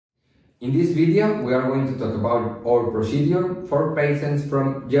In this video, we are going to talk about our procedure for patients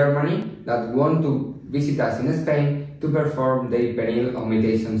from Germany that want to visit us in Spain to perform the penile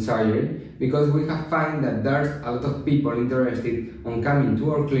augmentation surgery, because we have found that there's a lot of people interested on coming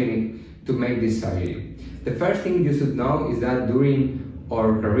to our clinic to make this surgery. The first thing you should know is that during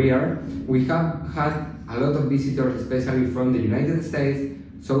our career, we have had a lot of visitors, especially from the United States,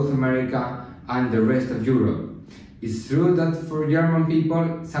 South America, and the rest of Europe. It's true that for German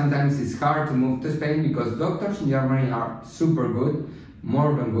people, sometimes it's hard to move to Spain because doctors in Germany are super good,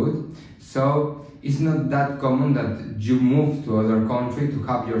 more than good. So it's not that common that you move to other country to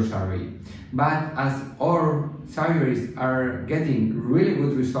have your surgery. But as our surgeries are getting really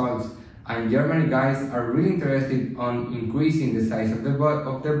good results and German guys are really interested on increasing the size of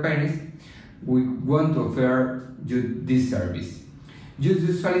their penis, we want to offer you this service. You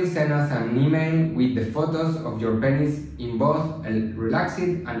usually send us an email with the photos of your penis in both a relaxed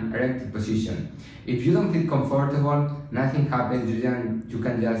and erect position. If you don't feel comfortable, nothing happens, you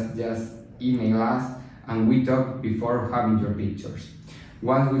can just email us and we talk before having your pictures.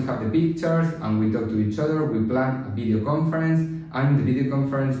 Once we have the pictures and we talk to each other, we plan a video conference, and in the video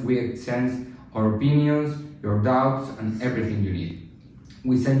conference we exchange our opinions, your doubts, and everything you need.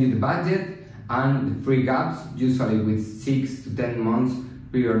 We send you the budget and the free gaps, usually with 6 to 10 months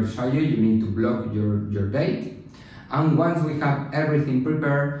prior to surgery. You need to block your date. And once we have everything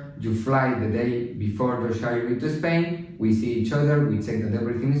prepared, you fly the day before the surgery to Spain. We see each other, we check that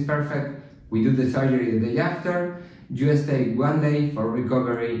everything is perfect. We do the surgery the day after. You stay 1 day for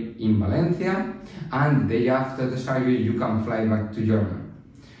recovery in Valencia, and the day after the surgery you can fly back to Germany.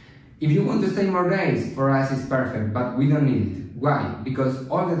 If you want to stay more days, for us it's perfect, but we don't need it. Why? Because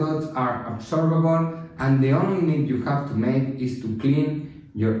all the dots are absorbable, and the only need you have to make is to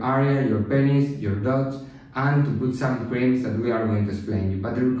clean your area, your penis, your dots, and to put some creams that we are going to explain you.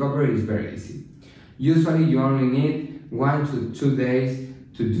 But the recovery is very easy. Usually you only need 1 to 2 days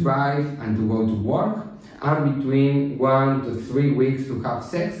to drive and to go to work, and between 1 to 3 weeks to have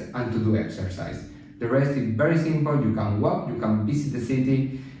sex and to do exercise. The rest is very simple. You can walk, you can visit the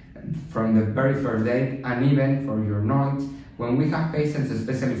city from the very first day, and even for your knowledge, when we have patients,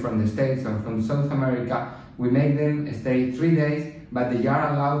 especially from the States or from South America, we make them stay 3 days, but they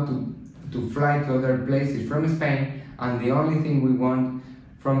are allowed to fly to other places from Spain, and the only thing we want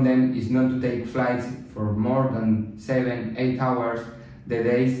from them is not to take flights for more than 7-8 hours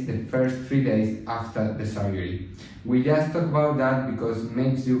the first 3 days after the surgery. We just talk about that because it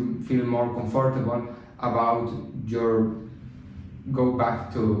makes you feel more comfortable about your go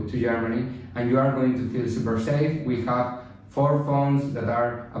back to Germany, and you are going to feel super safe. We have 4 phones that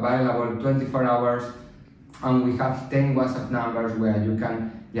are available 24 hours, and we have 10 WhatsApp numbers where you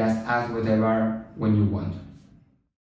can just ask whatever when you want.